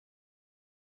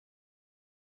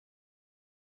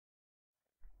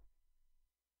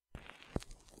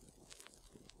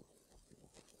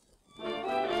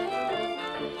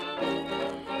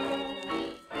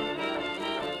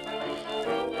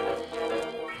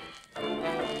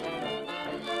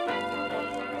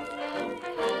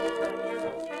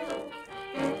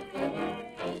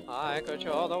I could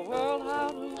show the world how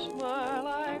to smile,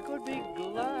 I could be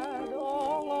glad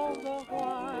all of the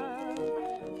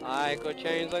while. I could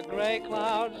change the gray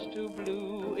clouds to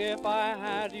blue if I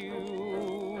had you.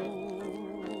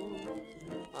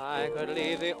 I could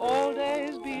leave the old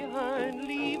days behind,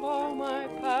 leave all my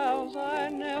pals, I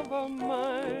never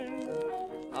mind.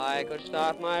 I could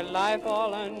start my life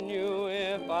all anew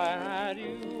if I had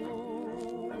you.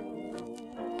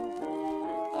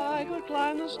 I could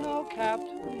climb the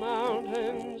snow-capped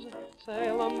mountains,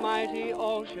 sail the mighty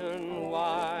ocean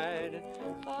wide.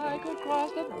 I could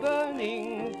cross the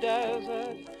burning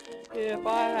desert if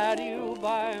I had you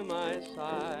by my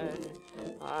side.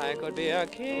 I could be a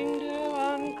king, dear,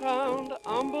 uncrowned,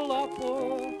 humble or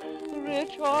poor,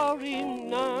 rich or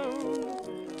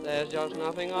renowned. There's just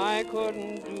nothing I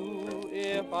couldn't do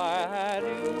if I had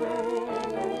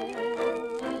you.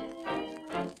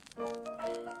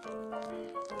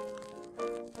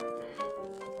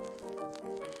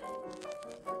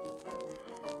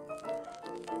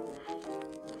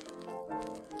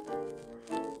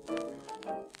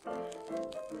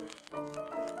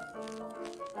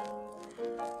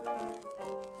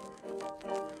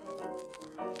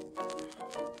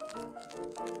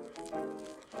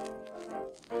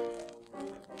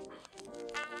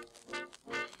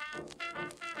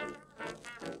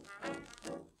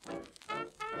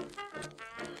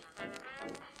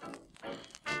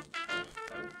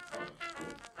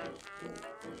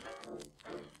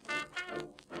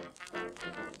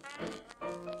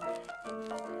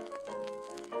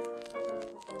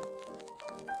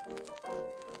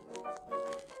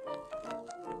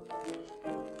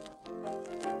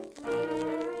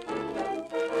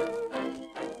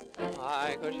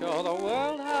 I could show the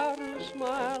world how to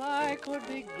smile, I could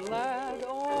be glad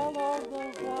all of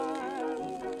the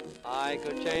while. I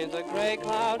could change the gray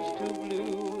clouds to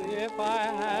blue if I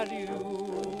had you.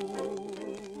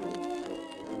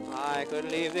 I could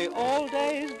leave the old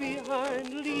days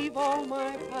behind, leave all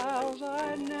my pals,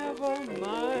 I never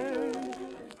mind.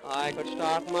 I could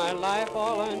start my life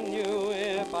all anew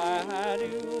if I had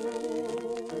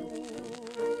you.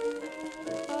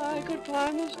 I could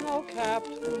climb the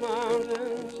snow-capped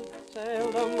mountains,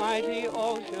 sail the mighty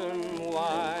ocean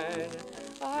wide.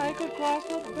 I could cross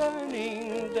the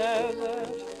burning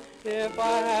desert if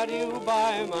I had you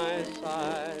by my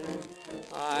side.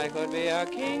 I could be a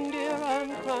king, dear,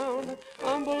 uncrowned,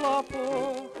 humble or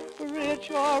poor, rich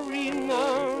or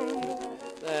renowned.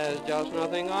 There's just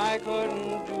nothing I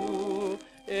couldn't do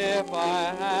if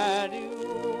I had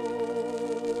you.